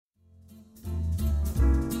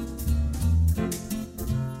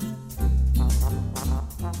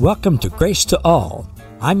Welcome to Grace to All.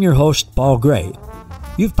 I'm your host, Paul Gray.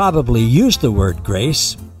 You've probably used the word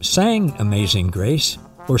grace, sang Amazing Grace,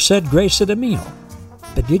 or said grace at a meal.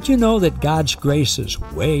 But did you know that God's grace is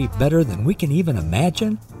way better than we can even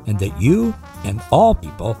imagine, and that you and all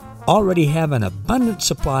people already have an abundant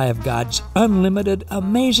supply of God's unlimited,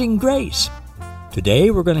 amazing grace? Today,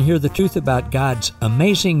 we're going to hear the truth about God's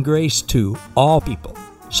amazing grace to all people.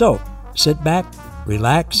 So, sit back,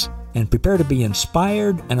 relax, and prepare to be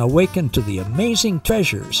inspired and awakened to the amazing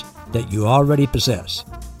treasures that you already possess.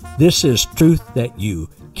 This is truth that you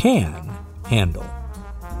can handle.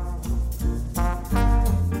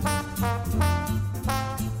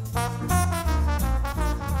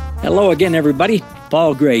 Hello again, everybody.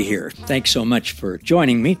 Paul Gray here. Thanks so much for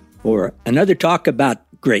joining me for another talk about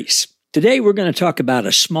grace. Today, we're going to talk about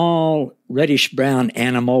a small reddish-brown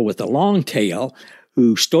animal with a long tail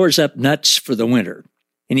who stores up nuts for the winter.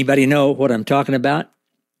 Anybody know what I'm talking about?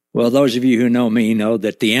 Well, those of you who know me know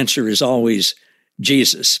that the answer is always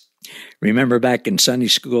Jesus. Remember back in Sunday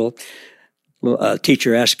school, a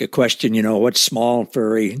teacher asked a question, what's small,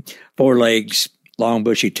 furry, 4 legs, long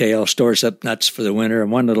bushy tail, stores up nuts for the winter?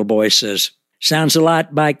 And one little boy says, sounds a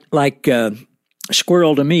lot like a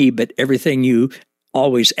squirrel to me, but everything you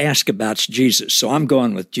always ask about's Jesus. So I'm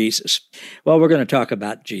going with Jesus. Well, we're going to talk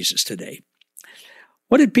about Jesus today.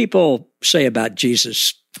 What did people say about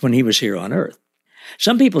Jesus when he was here on earth?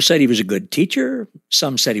 Some people said he was a good teacher.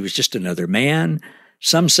 Some said he was just another man.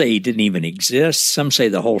 Some say he didn't even exist. Some say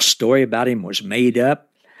the whole story about him was made up.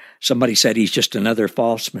 Somebody said he's just another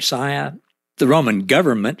false Messiah. The Roman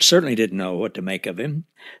government certainly didn't know what to make of him.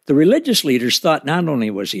 The religious leaders thought not only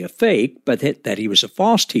was he a fake, but that he was a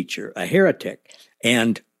false teacher, a heretic,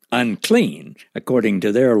 and unclean, according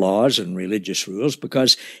to their laws and religious rules,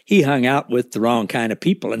 because he hung out with the wrong kind of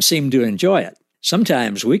people and seemed to enjoy it.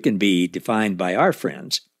 Sometimes we can be defined by our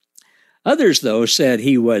friends. Others, though, said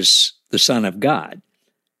he was the Son of God.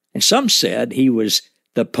 And some said he was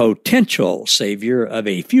the potential Savior of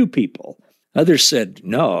a few people. Others said,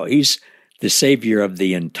 no, he's the Savior of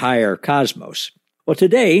the entire cosmos. Well,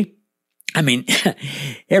 today,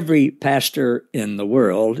 every pastor in the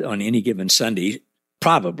world on any given Sunday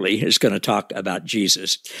probably is going to talk about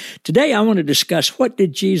Jesus. Today, I want to discuss what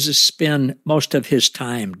did Jesus spend most of his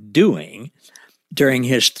time doing during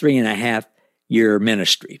his 3.5-year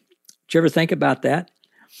ministry. Did you ever think about that?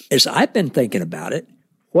 As I've been thinking about it,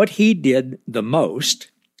 what he did the most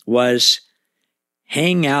was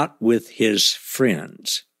hang out with his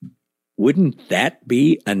friends. Wouldn't that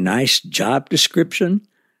be a nice job description?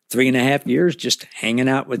 3.5 years just hanging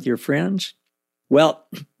out with your friends? Well,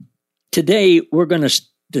 today, we're going to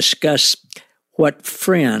discuss what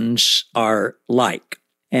friends are like.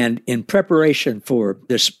 And in preparation for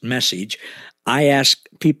this message, I asked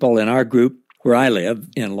people in our group where I live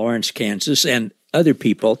in Lawrence, Kansas, and other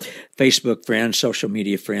people, Facebook friends, social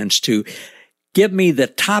media friends, to give me the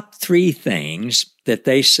top 3 things that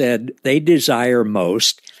they said they desire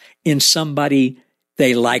most in somebody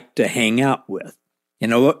they like to hang out with.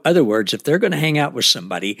 In other words, if they're going to hang out with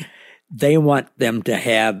somebody, they want them to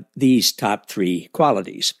have these top 3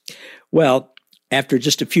 qualities. Well, after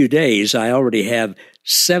just a few days, I already have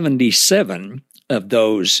 77 of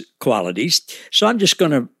those qualities. So I'm just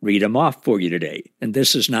going to read them off for you today. And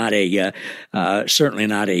this is not certainly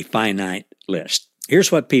not a finite list.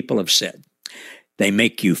 Here's what people have said. They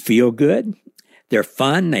make you feel good. They're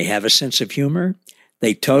fun. They have a sense of humor.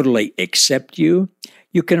 They totally accept you.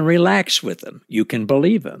 You can relax with them. You can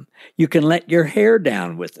believe them. You can let your hair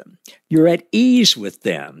down with them. You're at ease with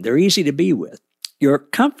them. They're easy to be with. You're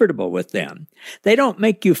comfortable with them. They don't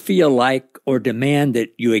make you feel like or demand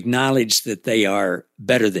that you acknowledge that they are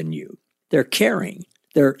better than you. They're caring.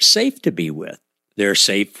 They're safe to be with. They're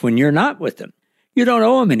safe when you're not with them. You don't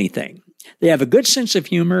owe them anything. They have a good sense of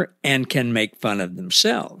humor and can make fun of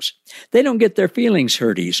themselves. They don't get their feelings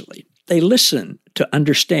hurt easily. They listen to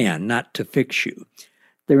understand, not to fix you.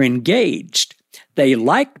 They're engaged. They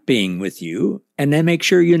like being with you, and they make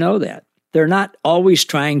sure you know that. They're not always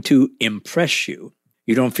trying to impress you.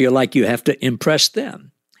 You don't feel like you have to impress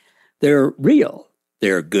them. They're real.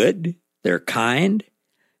 They're good. They're kind.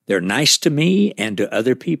 They're nice to me and to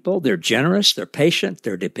other people. They're generous. They're patient.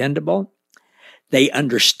 They're dependable. They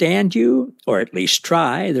understand you, or at least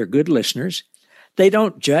try. They're good listeners. They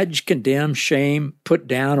don't judge, condemn, shame, put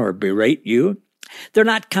down, or berate you. They're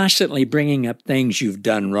not constantly bringing up things you've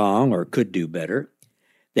done wrong or could do better.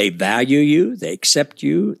 They value you. They accept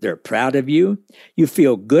you. They're proud of you. You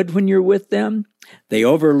feel good when you're with them. They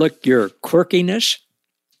overlook your quirkiness.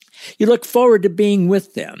 You look forward to being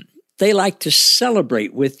with them. They like to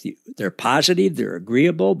celebrate with you. They're positive. They're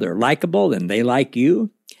agreeable. They're likable, and they like you.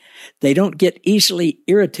 They don't get easily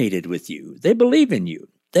irritated with you. They believe in you.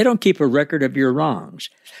 They don't keep a record of your wrongs.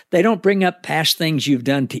 They don't bring up past things you've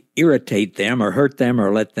done to irritate them or hurt them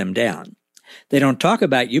or let them down. They don't talk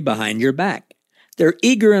about you behind your back. They're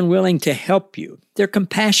eager and willing to help you. They're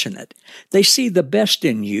compassionate. They see the best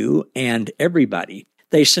in you and everybody.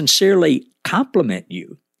 They sincerely compliment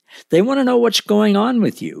you. They want to know what's going on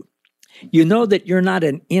with you. You know that you're not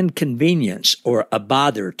an inconvenience or a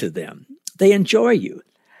bother to them. They enjoy you.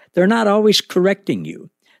 They're not always correcting you.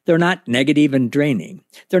 They're not negative and draining.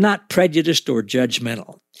 They're not prejudiced or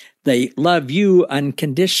judgmental. They love you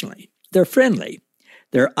unconditionally. They're friendly.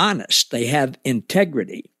 They're honest. They have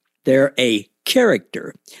integrity. They're a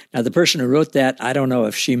character. Now, the person who wrote that, I don't know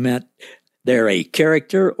if she meant they're a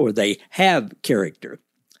character or they have character.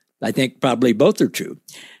 I think probably both are true.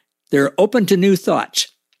 They're open to new thoughts.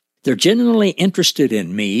 They're genuinely interested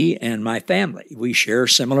in me and my family. We share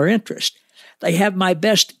similar interests. They have my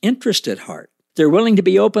best interest at heart. They're willing to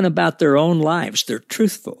be open about their own lives. They're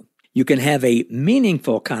truthful. You can have a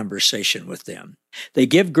meaningful conversation with them. They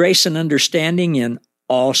give grace and understanding in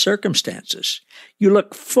all circumstances. You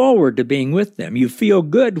look forward to being with them. You feel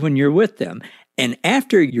good when you're with them. And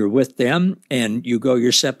after you're with them and you go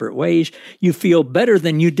your separate ways, you feel better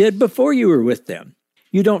than you did before you were with them.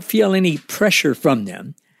 You don't feel any pressure from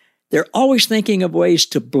them. They're always thinking of ways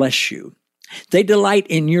to bless you. They delight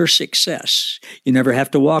in your success. You never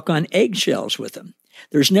have to walk on eggshells with them.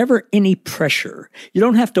 There's never any pressure. You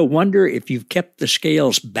don't have to wonder if you've kept the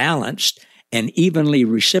scales balanced and evenly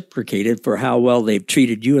reciprocated for how well they've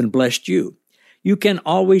treated you and blessed you. You can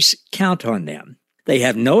always count on them. They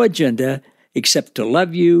have no agenda except to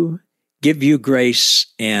love you, give you grace,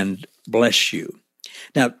 and bless you.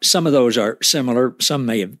 Now, some of those are similar. Some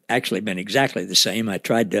may have actually been exactly the same. I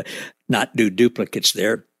tried to not do duplicates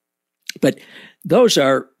there. But those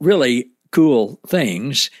are really cool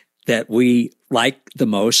things that we like the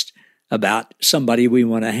most about somebody we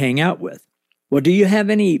want to hang out with. Well, do you have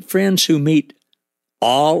any friends who meet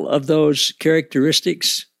all of those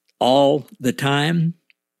characteristics all the time?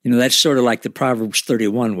 You know, that's sort of like the Proverbs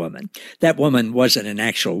 31 woman. That woman wasn't an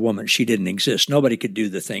actual woman. She didn't exist. Nobody could do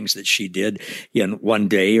the things that she did in one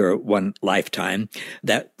day or one lifetime.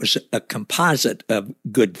 That was a composite of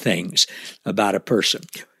good things about a person.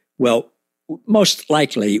 Well, most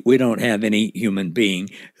likely we don't have any human being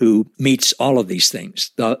who meets all of these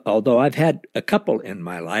things, although I've had a couple in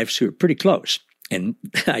my life who are pretty close, and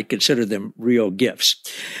I consider them real gifts.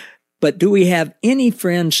 But do we have any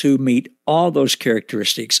friends who meet all those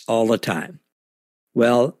characteristics all the time?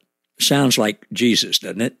 Well, sounds like Jesus,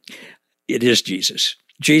 doesn't it? It is Jesus.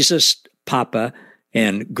 Jesus, Papa,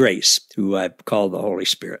 and Grace, who I've called the Holy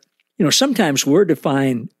Spirit. You know, sometimes we're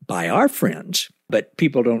defined by our friends, but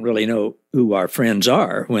people don't really know who our friends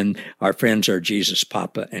are when our friends are Jesus,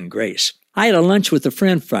 Papa, and Grace. I had a lunch with a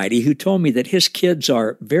friend Friday who told me that his kids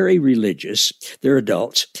are very religious. They're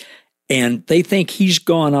adults, and they think he's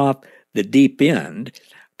gone off the deep end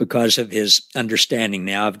because of his understanding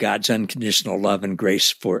now of God's unconditional love and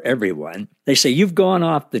grace for everyone. They say, you've gone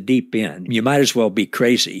off the deep end. You might as well be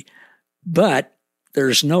crazy. But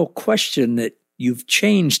there's no question that you've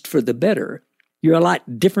changed for the better. You're a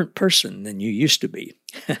lot different person than you used to be.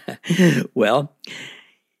 Well,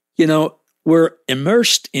 you know, we're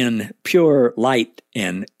immersed in pure light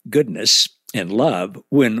and goodness and love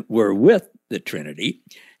when we're with the Trinity,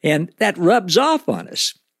 and that rubs off on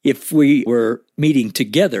us. If we were meeting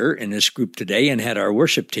together in this group today and had our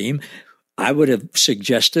worship team, I would have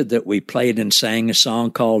suggested that we played and sang a song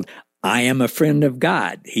called I Am a Friend of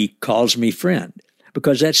God. He calls me friend,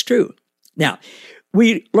 because that's true. Now,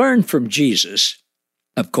 we learn from Jesus,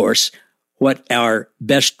 of course, what our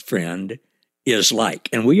best friend is like.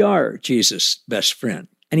 And we are Jesus' best friend.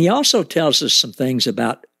 And he also tells us some things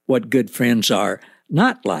about what good friends are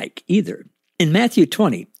not like either. In Matthew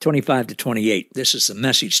 20, 25 to 28, this is the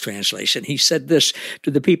Message translation, he said this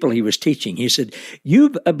to the people he was teaching. He said,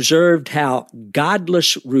 you've observed how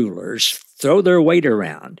godless rulers throw their weight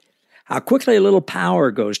around, how quickly a little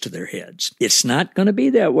power goes to their heads. It's not going to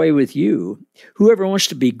be that way with you. Whoever wants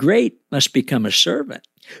to be great must become a servant.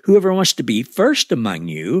 Whoever wants to be first among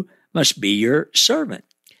you must be your servant.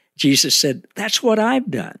 Jesus said, that's what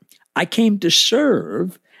I've done. I came to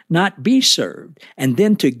serve, not be served, and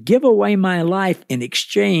then to give away my life in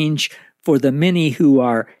exchange for the many who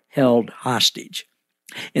are held hostage.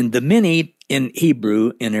 And the many in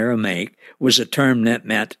Hebrew, in Aramaic, was a term that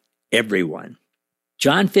meant everyone.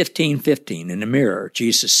 John 15:15, in the mirror,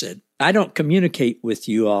 Jesus said, I don't communicate with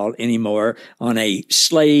you all anymore on a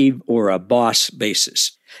slave or a boss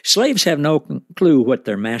basis. Slaves have no clue what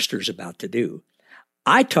their master's about to do.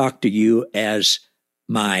 I talk to you as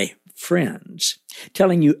my friends,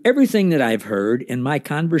 telling you everything that I've heard in my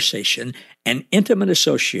conversation and intimate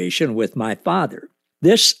association with my Father.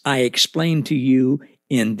 This I explain to you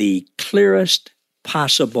in the clearest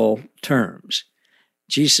possible terms.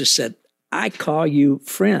 Jesus said, I call you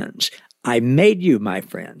friends. I made you my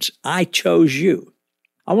friends. I chose you.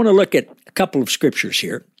 I want to look at a couple of scriptures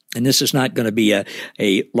here, and this is not going to be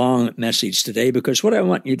a long message today, because what I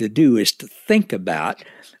want you to do is to think about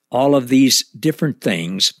all of these different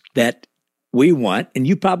things that we want, and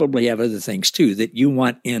you probably have other things too, that you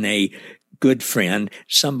want in a good friend,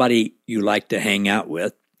 somebody you like to hang out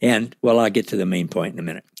with. And, well, I'll get to the main point in a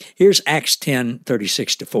minute. Here's Acts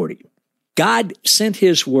 10:36-40. God sent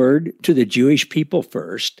his word to the Jewish people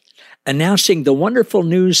first, announcing the wonderful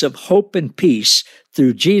news of hope and peace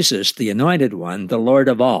through Jesus, the Anointed One, the Lord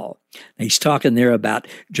of all. He's talking there about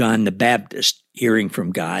John the Baptist hearing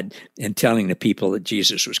from God and telling the people that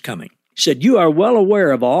Jesus was coming. He said, you are well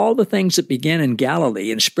aware of all the things that began in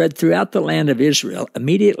Galilee and spread throughout the land of Israel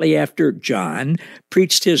immediately after John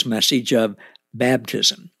preached his message of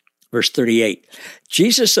baptism. Verse 38,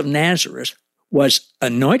 Jesus of Nazareth was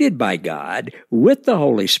anointed by God with the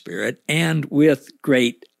Holy Spirit and with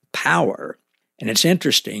great power. And it's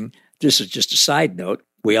interesting, this is just a side note,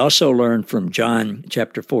 we also learn from John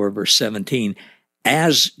chapter 4, verse 17,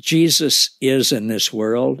 as Jesus is in this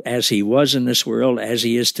world, as he was in this world, as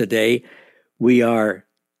he is today, we are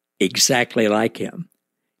exactly like him.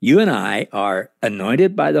 You and I are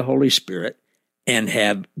anointed by the Holy Spirit and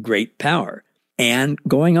have great power. And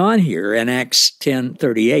going on here in Acts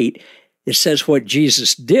 10:38, it says what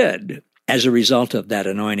Jesus did as a result of that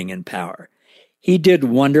anointing and power. He did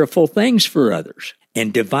wonderful things for others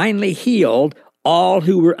and divinely healed all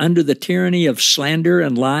who were under the tyranny of slander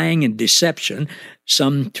and lying and deception.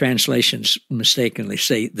 Some translations mistakenly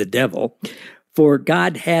say the devil, for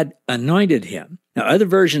God had anointed him. Now, other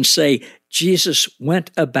versions say Jesus went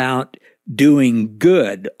about doing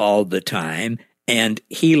good all the time and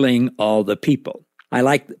healing all the people. I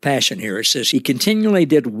like the Passion here. It says, he continually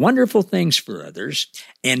did wonderful things for others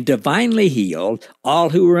and divinely healed all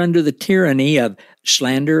who were under the tyranny of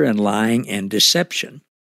slander and lying and deception.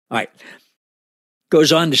 All right.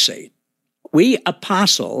 Goes on to say, we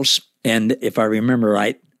apostles, and if I remember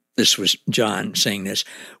right, this was John saying this,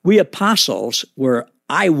 we apostles were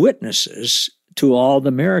eyewitnesses to all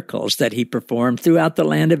the miracles that he performed throughout the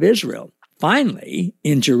land of Israel. Finally,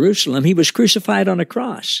 in Jerusalem, he was crucified on a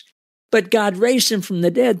cross. But God raised him from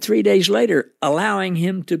the dead 3 days later, allowing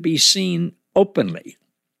him to be seen openly.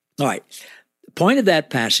 All right. The point of that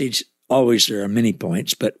passage, always there are many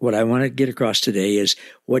points, but what I want to get across today is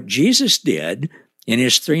what Jesus did in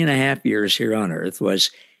his 3.5 years here on earth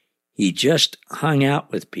was he just hung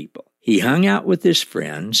out with people. He hung out with his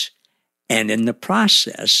friends, and in the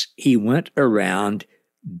process, he went around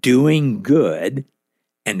doing good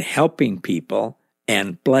and helping people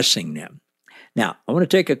and blessing them. Now, I want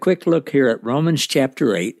to take a quick look here at Romans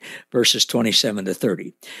chapter 8, verses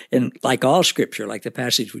 27-30. And like all scripture, like the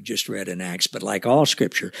passage we just read in Acts, but like all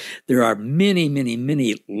scripture, there are many, many,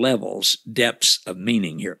 many levels, depths of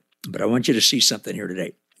meaning here. But I want you to see something here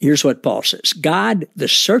today. Here's what Paul says. God, the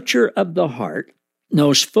searcher of the heart,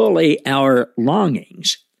 knows fully our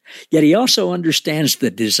longings, yet he also understands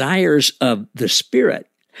the desires of the Spirit,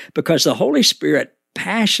 because the Holy Spirit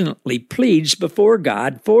passionately pleads before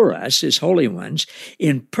God for us, his holy ones,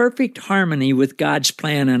 in perfect harmony with God's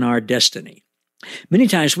plan and our destiny. Many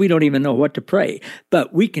times we don't even know what to pray,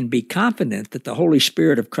 but we can be confident that the Holy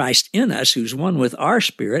Spirit of Christ in us, who's one with our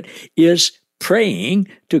spirit, is praying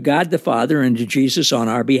to God the Father and to Jesus on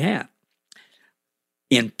our behalf,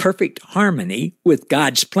 in perfect harmony with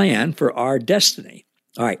God's plan for our destiny.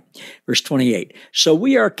 All right, verse 28. So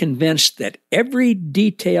we are convinced that every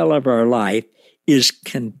detail of our life is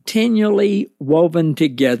continually woven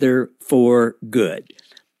together for good.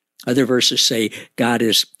 Other verses say God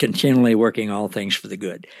is continually working all things for the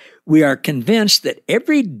good. We are convinced that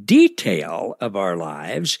every detail of our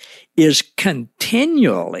lives is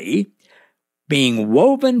continually being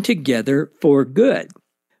woven together for good.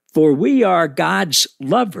 For we are God's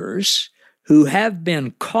lovers who have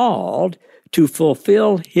been called to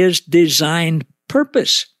fulfill his designed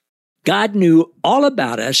purpose. God knew all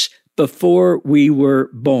about us before we were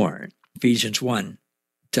born. Ephesians 1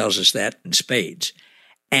 tells us that in spades.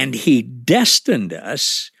 And he destined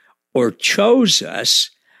us or chose us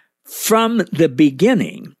from the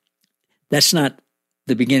beginning. That's not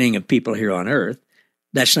the beginning of people here on earth.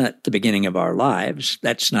 That's not the beginning of our lives.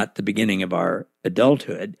 That's not the beginning of our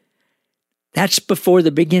adulthood. That's before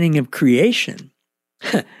the beginning of creation.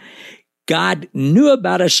 God knew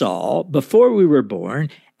about us all before we were born,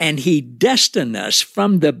 And he destined us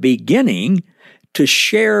from the beginning to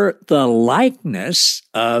share the likeness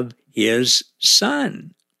of his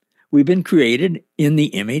Son. We've been created in the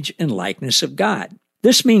image and likeness of God.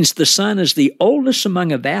 This means the Son is the oldest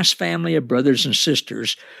among a vast family of brothers and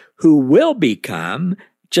sisters who will become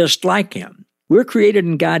just like him. We're created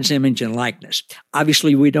in God's image and likeness.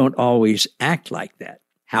 Obviously, we don't always act like that.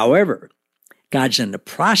 However, God's in the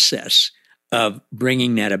process of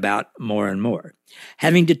bringing that about more and more.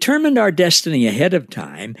 Having determined our destiny ahead of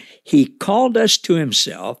time, he called us to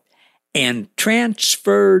himself and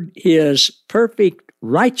transferred his perfect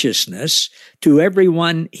righteousness to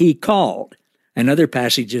everyone he called. And other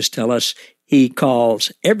passages tell us he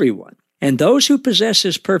calls everyone. And those who possess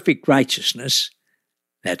his perfect righteousness,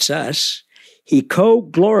 that's us, he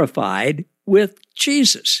co-glorified with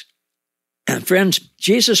Jesus. And friends,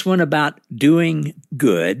 Jesus went about doing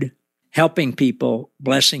good, helping people,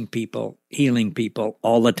 blessing people, healing people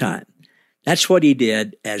all the time. That's what he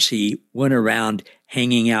did as he went around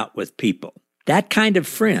hanging out with people. That kind of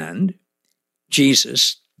friend,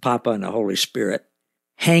 Jesus, Papa, and the Holy Spirit,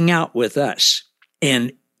 hang out with us.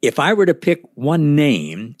 And if I were to pick one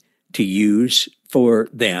name to use for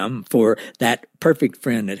them, for that perfect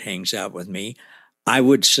friend that hangs out with me, I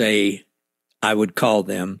would call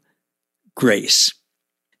them Grace.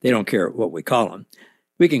 They don't care what we call them.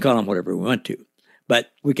 We can call them whatever we want to.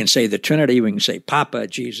 But we can say the Trinity, we can say Papa,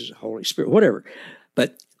 Jesus, Holy Spirit, whatever.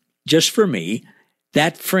 But just for me,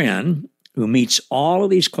 that friend who meets all of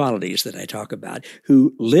these qualities that I talk about,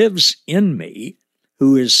 who lives in me,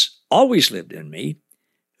 who has always lived in me,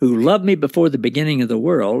 who loved me before the beginning of the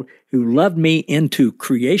world, who loved me into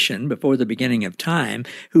creation before the beginning of time,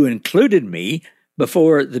 who included me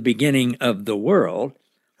before the beginning of the world,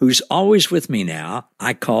 who's always with me now,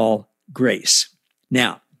 I call Grace.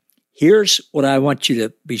 Now, here's what I want you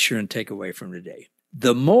to be sure and take away from today.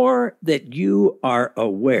 The more that you are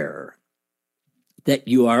aware that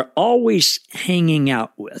you are always hanging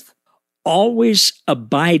out with, always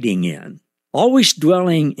abiding in, always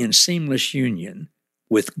dwelling in seamless union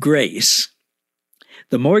with Grace,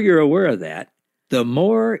 the more you're aware of that, the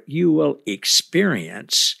more you will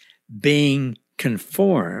experience being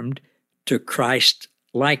conformed to Christ's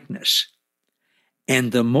likeness.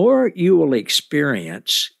 And the more you will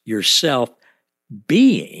experience yourself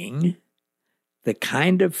being the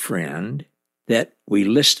kind of friend that we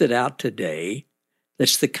listed out today,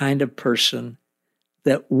 that's the kind of person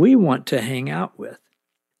that we want to hang out with.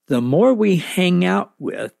 The more we hang out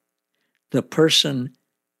with the person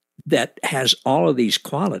that has all of these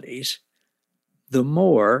qualities, the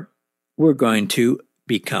more we're going to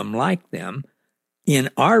become like them in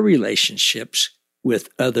our relationships with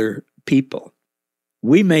other people.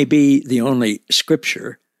 We may be the only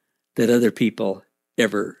scripture that other people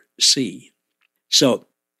ever see. So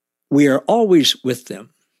we are always with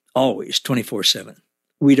them, always, 24/7.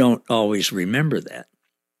 We don't always remember that.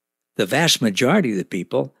 The vast majority of the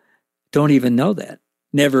people don't even know that,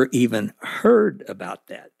 never even heard about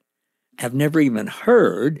that, have never even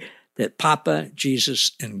heard that Papa,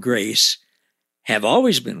 Jesus, and Grace have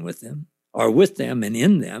always been with them, are with them and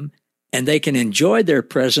in them, and they can enjoy their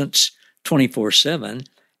presence 24/7,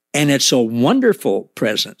 and it's a wonderful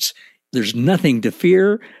presence. There's nothing to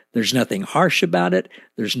fear. There's nothing harsh about it.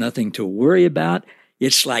 There's nothing to worry about.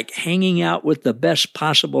 It's like hanging out with the best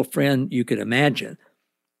possible friend you could imagine.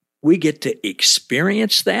 We get to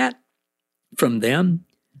experience that from them.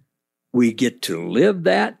 We get to live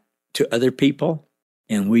that to other people,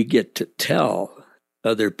 and we get to tell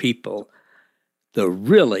other people the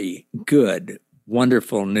really good,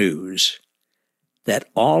 wonderful news that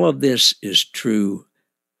all of this is true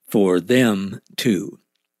for them too.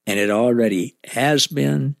 And it already has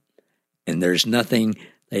been, and there's nothing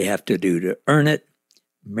they have to do to earn it,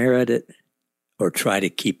 merit it, or try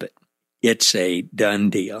to keep it. It's a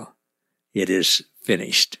done deal. It is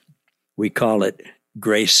finished. We call it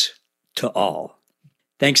grace to all.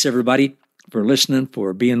 Thanks, everybody, for listening,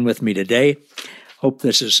 for being with me today. Hope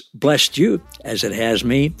this has blessed you as it has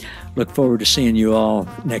me. Look forward to seeing you all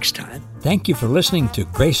next time. Thank you for listening to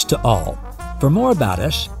Grace to All. For more about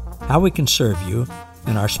us, how we can serve you,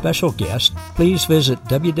 and our special guest, please visit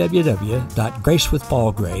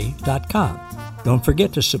www.gracewithpaulgray.com. Don't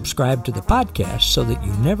forget to subscribe to the podcast so that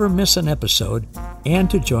you never miss an episode,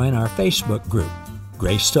 and to join our Facebook group,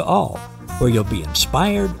 Grace to All, where you'll be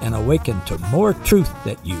inspired and awakened to more truth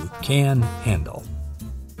that you can handle.